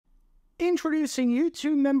Introducing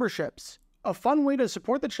YouTube memberships, a fun way to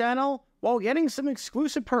support the channel while getting some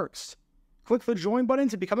exclusive perks. Click the join button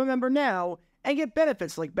to become a member now and get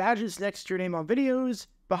benefits like badges next to your name on videos,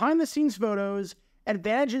 behind-the-scenes photos,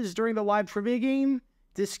 advantages during the live trivia game,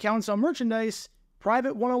 discounts on merchandise,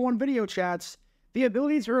 private one-on-one video chats, the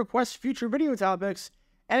ability to request future video topics,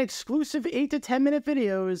 and exclusive 8 to 10 minute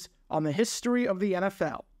videos on the history of the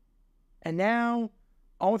NFL. And now,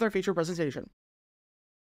 on with our feature presentation.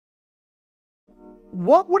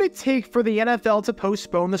 What would it take for the NFL to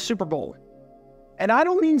postpone the Super Bowl? And I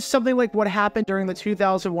don't mean something like what happened during the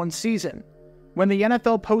 2001 season, when the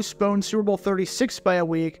NFL postponed Super Bowl 36 by a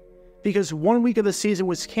week because 1 week of the season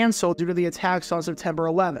was canceled due to the attacks on September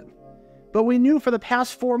 11th. But we knew for the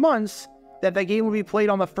past 4 months that the game would be played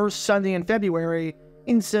on the first Sunday in February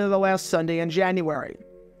instead of the last Sunday in January.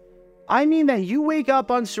 I mean that you wake up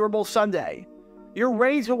on Super Bowl Sunday, you're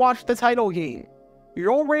ready to watch the title game, you're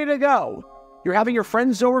all ready to go, you're having your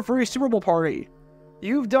friends over for your Super Bowl party,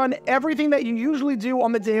 you've done everything that you usually do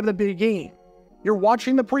on the day of the big game, you're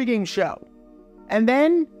watching the pregame show, and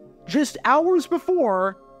then, just hours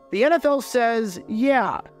before, the NFL says,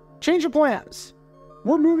 yeah, change of plans,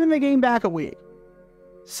 we're moving the game back a week.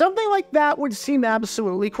 Something like that would seem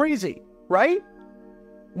absolutely crazy, right?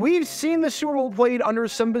 We've seen the Super Bowl played under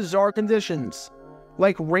some bizarre conditions,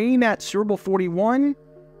 like rain at Super Bowl 41,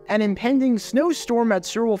 an impending snowstorm at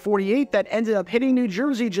Super Bowl 48 that ended up hitting New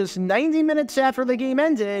Jersey just 90 minutes after the game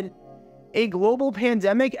ended, a global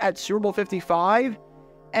pandemic at Super Bowl 55,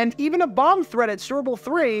 and even a bomb threat at Super Bowl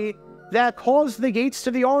 3 that caused the gates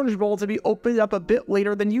to the Orange Bowl to be opened up a bit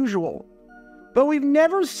later than usual. But we've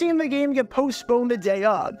never seen the game get postponed the day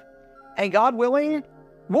of, and God willing,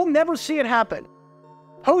 we'll never see it happen.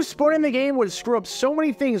 Postponing the game would screw up so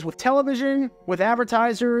many things with television, with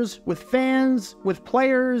advertisers, with fans, with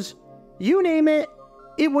players, you name it,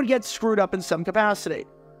 it would get screwed up in some capacity.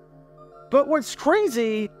 But what's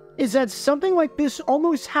crazy is that something like this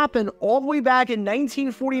almost happened all the way back in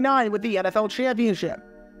 1949 with the NFL Championship,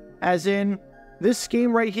 as in this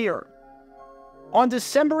game right here. On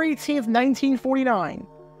December 18th, 1949,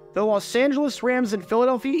 the Los Angeles Rams and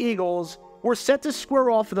Philadelphia Eagles were set to square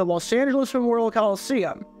off at the Los Angeles Memorial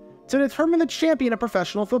Coliseum to determine the champion of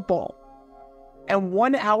professional football. And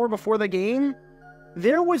 1 hour before the game,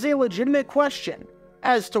 there was a legitimate question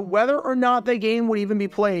as to whether or not the game would even be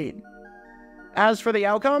played. As for the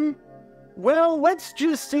outcome, well, let's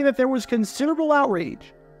just say that there was considerable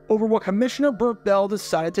outrage over what Commissioner Bert Bell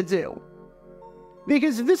decided to do.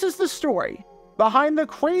 Because this is the story behind the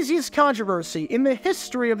craziest controversy in the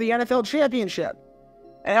history of the NFL Championship,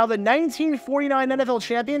 and how the 1949 NFL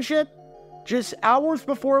Championship, just hours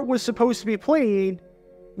before it was supposed to be played,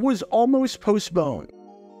 was almost postponed.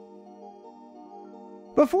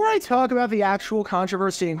 Before I talk about the actual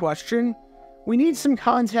controversy in question, we need some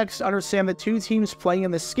context to understand the two teams playing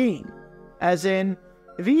in this game, as in,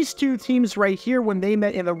 these two teams right here when they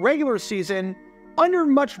met in the regular season under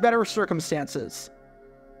much better circumstances.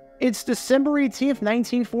 It's December 18th,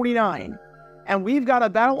 1949, and we've got a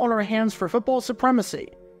battle on our hands for football supremacy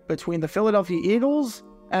between the Philadelphia Eagles,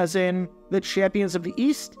 as in the champions of the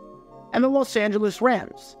East, and the Los Angeles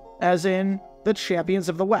Rams, as in the champions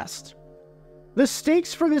of the West. The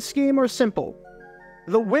stakes for this game are simple.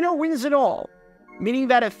 The winner wins it all, meaning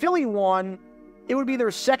that if Philly won, it would be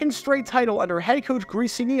their second straight title under head coach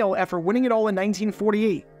Greasy Neal after winning it all in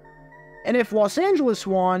 1948. And if Los Angeles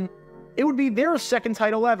won, it would be their second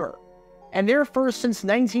title ever, and their first since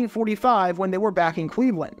 1945 when they were back in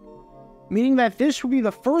Cleveland, meaning that this would be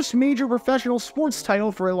the first major professional sports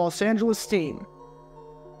title for a Los Angeles team.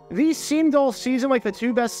 These seemed all season like the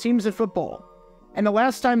two best teams in football, and the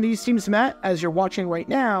last time these teams met, as you're watching right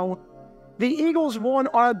now, the Eagles won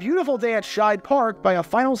on a beautiful day at Scheid Park by a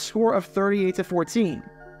final score of 38-14.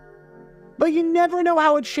 But you never know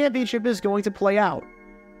how a championship is going to play out,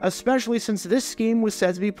 especially since this game was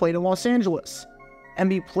said to be played in Los Angeles, and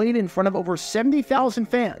be played in front of over 70,000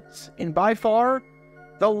 fans, in by far,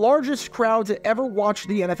 the largest crowd to ever watch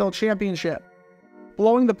the NFL Championship,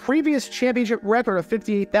 blowing the previous championship record of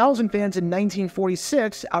 58,000 fans in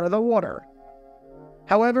 1946 out of the water.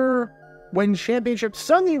 However, when Championship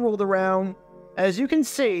Sunday rolled around, as you can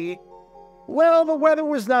see, well, the weather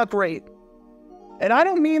was not great. And I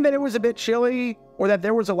don't mean that it was a bit chilly, or that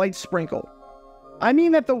there was a light sprinkle. I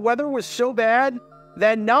mean that the weather was so bad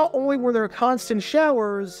that not only were there constant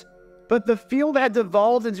showers, but the field had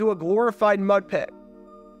devolved into a glorified mud pit.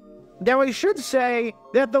 Now, I should say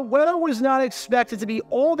that the weather was not expected to be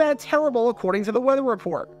all that terrible according to the weather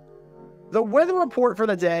report. The weather report for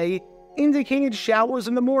the day indicated showers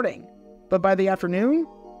in the morning, but by the afternoon,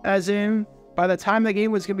 as in by the time the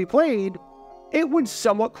game was going to be played, it would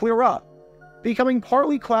somewhat clear up, becoming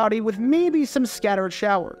partly cloudy with maybe some scattered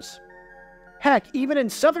showers. Heck, even in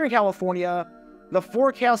Southern California, the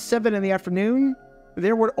forecast said that in the afternoon,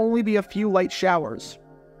 there would only be a few light showers.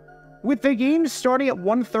 With the game starting at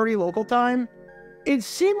 1:30 local time, it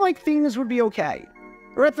seemed like things would be okay,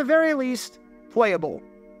 or at the very least, playable.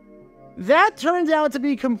 That turned out to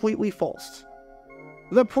be completely false.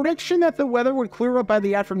 The prediction that the weather would clear up by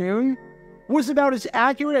the afternoon was about as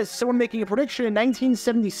accurate as someone making a prediction in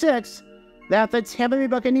 1976 that the Tampa Bay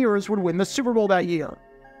Buccaneers would win the Super Bowl that year.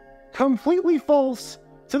 Completely false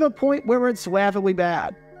to the point where it's laughably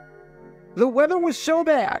bad. The weather was so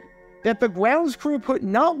bad that the grounds crew put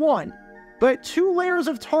not one, but 2 layers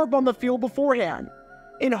of tarp on the field beforehand,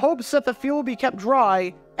 in hopes that the field would be kept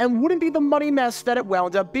dry and wouldn't be the muddy mess that it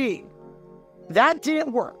wound up being. That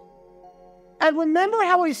didn't work. And remember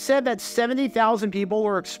how I said that 70,000 people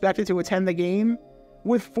were expected to attend the game,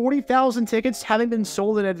 with 40,000 tickets having been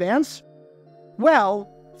sold in advance? Well,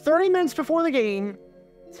 30 minutes before the game,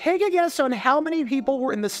 take a guess on how many people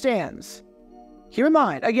were in the stands. Keep in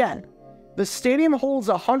mind, again, the stadium holds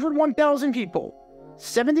 101,000 people,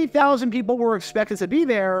 70,000 people were expected to be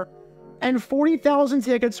there, and 40,000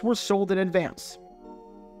 tickets were sold in advance.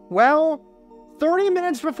 Well, 30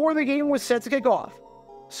 minutes before the game was set to kick off,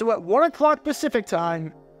 so at 1 o'clock Pacific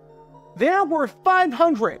time, there were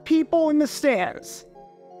 500 people in the stands.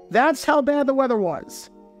 That's how bad the weather was.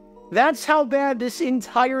 That's how bad this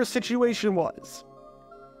entire situation was.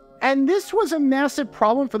 And this was a massive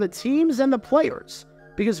problem for the teams and the players,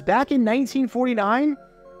 because back in 1949,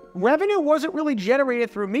 revenue wasn't really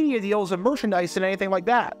generated through media deals and merchandise and anything like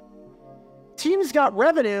that. Teams got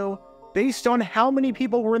revenue based on how many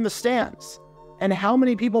people were in the stands and how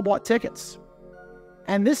many people bought tickets.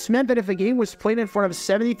 And this meant that if the game was played in front of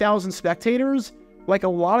 70,000 spectators, like a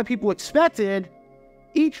lot of people expected,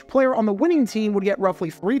 each player on the winning team would get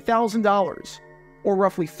roughly $3,000, or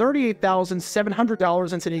roughly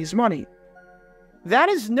 $38,700 in today's money. That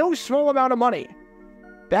is no small amount of money.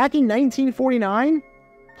 Back in 1949,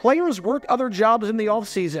 players worked other jobs in the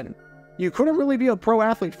off-season. You couldn't really be a pro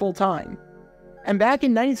athlete full-time. And back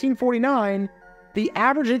in 1949, the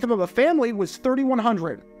average income of a family was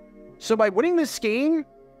 $3,100. So by winning this game,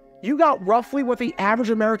 you got roughly what the average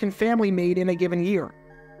American family made in a given year.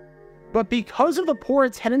 But because of the poor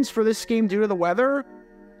attendance for this game due to the weather,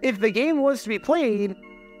 if the game was to be played,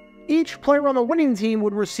 each player on the winning team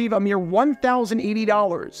would receive a mere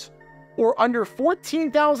 $1,080, or under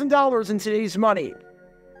 $14,000 in today's money.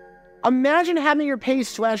 Imagine having your pay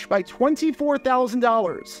slashed by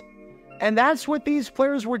 $24,000, and that's what these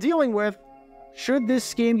players were dealing with should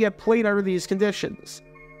this game get played under these conditions,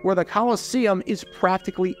 where the Coliseum is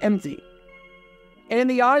practically empty. And in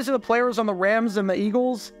the eyes of the players on the Rams and the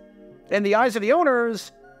Eagles, in the eyes of the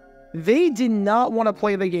owners, they did not want to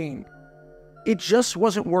play the game. It just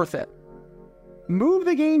wasn't worth it. Move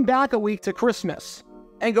the game back a week to Christmas,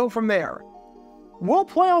 and go from there. We'll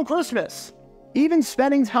play on Christmas, even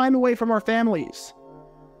spending time away from our families.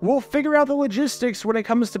 We'll figure out the logistics when it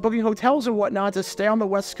comes to booking hotels and whatnot to stay on the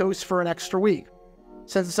West Coast for an extra week,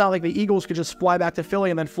 since it's not like the Eagles could just fly back to Philly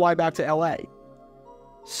and then fly back to LA.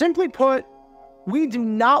 Simply put, we do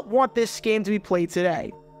not want this game to be played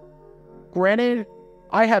today. Granted,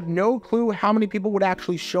 I have no clue how many people would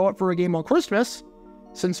actually show up for a game on Christmas,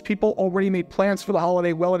 since people already made plans for the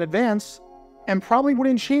holiday well in advance, and probably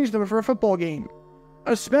wouldn't change them for a football game,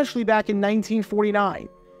 especially back in 1949,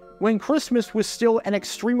 when Christmas was still an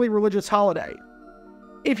extremely religious holiday.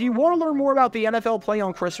 If you want to learn more about the NFL playing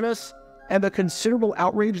on Christmas, and the considerable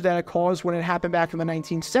outrage that it caused when it happened back in the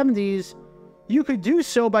 1970s, you could do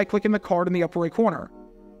so by clicking the card in the upper right corner.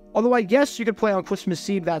 Although I guess you could play on Christmas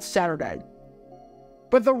Eve that Saturday.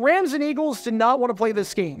 But the Rams and Eagles did not want to play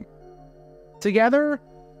this game. Together,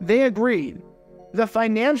 they agreed. The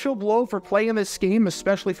financial blow for playing this game,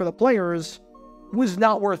 especially for the players, was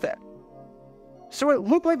not worth it. So it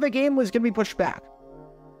looked like the game was going to be pushed back.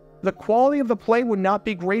 The quality of the play would not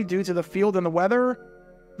be great due to the field and the weather,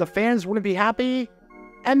 the fans wouldn't be happy,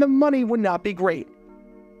 and the money would not be great.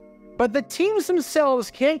 But the teams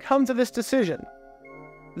themselves can't come to this decision.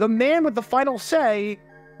 The man with the final say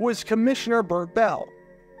was Commissioner Bert Bell.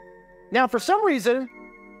 Now, for some reason,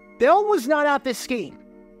 Bell was not at this game.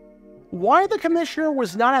 Why the commissioner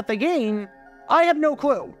was not at the game, I have no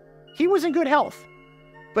clue. He was in good health,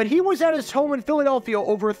 but he was at his home in Philadelphia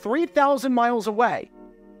over 3,000 miles away.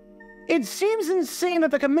 It seems insane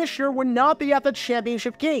that the commissioner would not be at the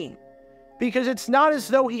championship game, because it's not as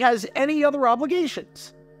though he has any other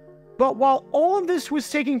obligations. But while all of this was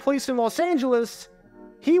taking place in Los Angeles,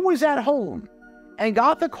 he was at home, and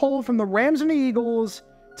got the call from the Rams and the Eagles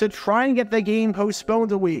to try and get the game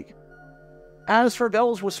postponed a week. As for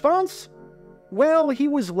Bell's response, well, he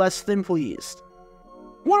was less than pleased.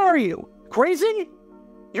 What are you, crazy?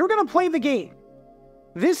 You're gonna play the game.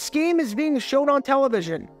 This game is being shown on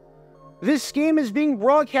television. This game is being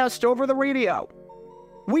broadcast over the radio.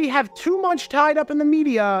 We have too much tied up in the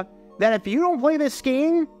media that if you don't play this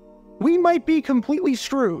game, we might be completely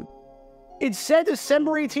screwed. It said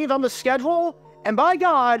December 18th on the schedule, and by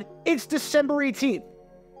God, it's December 18th.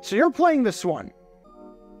 So you're playing this one.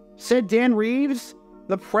 Said Dan Reeves,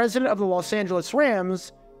 the president of the Los Angeles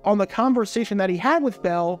Rams, on the conversation that he had with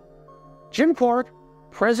Bell. Jim Clark,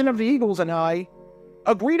 president of the Eagles, and I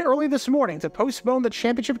agreed early this morning to postpone the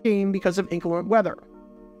championship game because of inclement weather.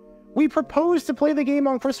 We proposed to play the game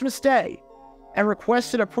on Christmas Day and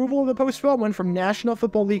requested approval of the postponement from National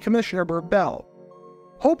Football League Commissioner Bert Bell.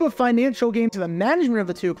 Hope of financial gain to the management of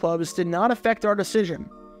the two clubs did not affect our decision,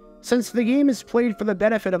 since the game is played for the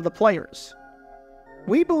benefit of the players.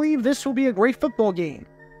 We believe this will be a great football game,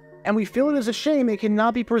 and we feel it is a shame it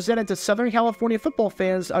cannot be presented to Southern California football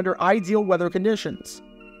fans under ideal weather conditions.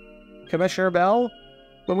 Commissioner Bell,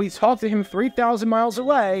 when we talked to him 3,000 miles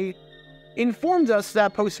away, informed us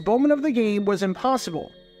that postponement of the game was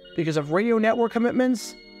impossible because of radio network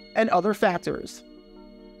commitments and other factors.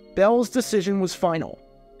 Bell's decision was final.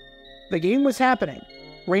 The game was happening,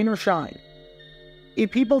 rain or shine.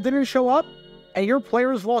 If people didn't show up and your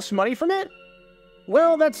players lost money from it,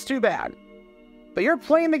 well, that's too bad. But you're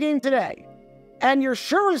playing the game today, and you're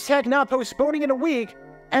sure as heck not postponing it a week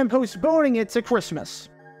and postponing it to Christmas.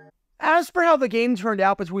 As for how the game turned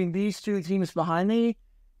out between these two teams behind me,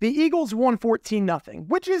 the Eagles won 14-0,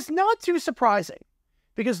 which is not too surprising,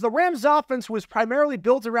 because the Rams' offense was primarily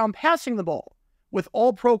built around passing the ball, with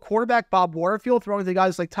all-pro quarterback Bob Waterfield throwing to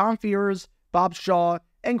guys like Tom Fears, Bob Shaw,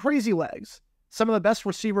 and Crazy Legs, some of the best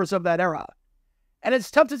receivers of that era. And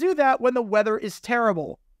it's tough to do that when the weather is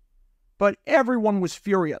terrible. But everyone was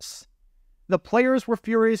furious. The players were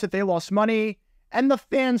furious that they lost money, and the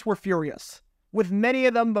fans were furious, with many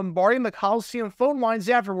of them bombarding the Coliseum phone lines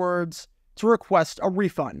afterwards to request a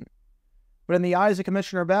refund. But in the eyes of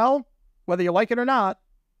Commissioner Bell, whether you like it or not,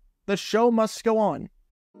 the show must go on.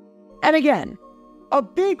 And again, a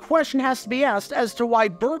big question has to be asked as to why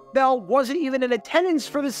Bert Bell wasn't even in attendance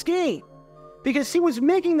for this game, because he was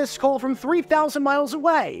making this call from 3,000 miles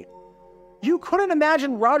away. You couldn't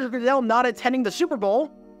imagine Roger Goodell not attending the Super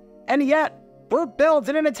Bowl, and yet Bert Bell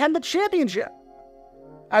didn't attend the championship.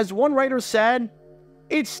 As one writer said,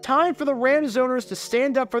 it's time for the Rams owners to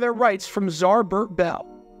stand up for their rights from Czar Bert Bell.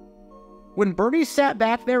 When Bertie sat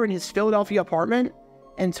back there in his Philadelphia apartment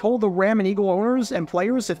and told the Ram and Eagle owners and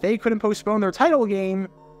players that they couldn't postpone their title game,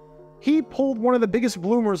 he pulled one of the biggest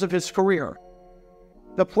bloomers of his career.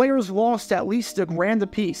 The players lost at least $1,000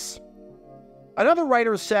 apiece. Another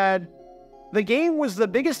writer said, the game was the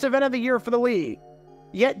biggest event of the year for the league,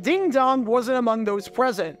 yet Ding Dong wasn't among those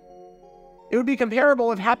present. It would be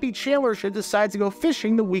comparable if Happy Chandler should decide to go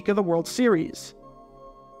fishing the week of the World Series.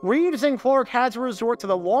 Reeves and Clark had to resort to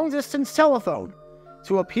the long-distance telephone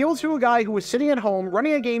to appeal to a guy who was sitting at home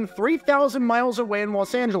running a game 3,000 miles away in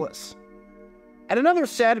Los Angeles. And another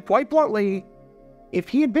said, quite bluntly, if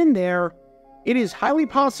he had been there, it is highly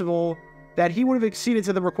possible that he would have acceded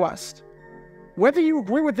to the request. Whether you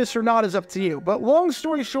agree with this or not is up to you, but long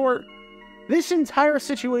story short, this entire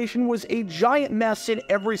situation was a giant mess in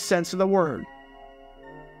every sense of the word.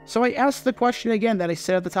 So I asked the question again that I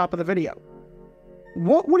said at the top of the video.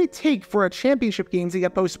 What would it take for a championship game to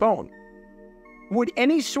get postponed? Would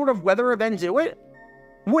any sort of weather event do it?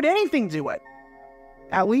 Would anything do it?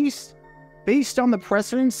 At least, based on the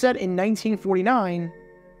precedent set in 1949,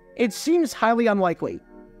 it seems highly unlikely.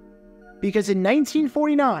 Because in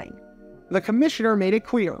 1949, the commissioner made it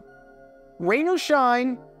clear, rain or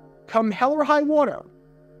shine, come hell or high water,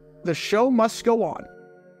 the show must go on.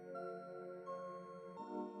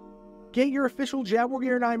 Get your official Jaguar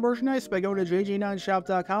Gear 9 merchandise by going to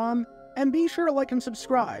jj9shop.com, and be sure to like and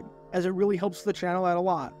subscribe, as it really helps the channel out a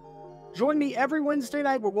lot. Join me every Wednesday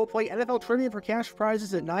night where we'll play NFL Trivia for cash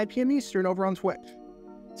prizes at 9 p.m. Eastern over on Twitch.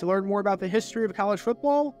 To learn more about the history of college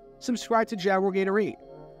football, subscribe to Jaguar Gator 8.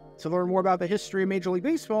 To learn more about the history of Major League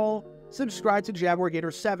Baseball, subscribe to Jaguar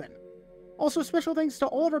Gator 7. Also, special thanks to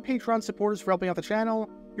all of our Patreon supporters for helping out the channel.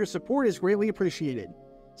 Your support is greatly appreciated.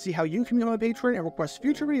 See how you can become a patron and request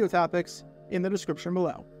future video topics in the description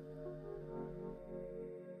below.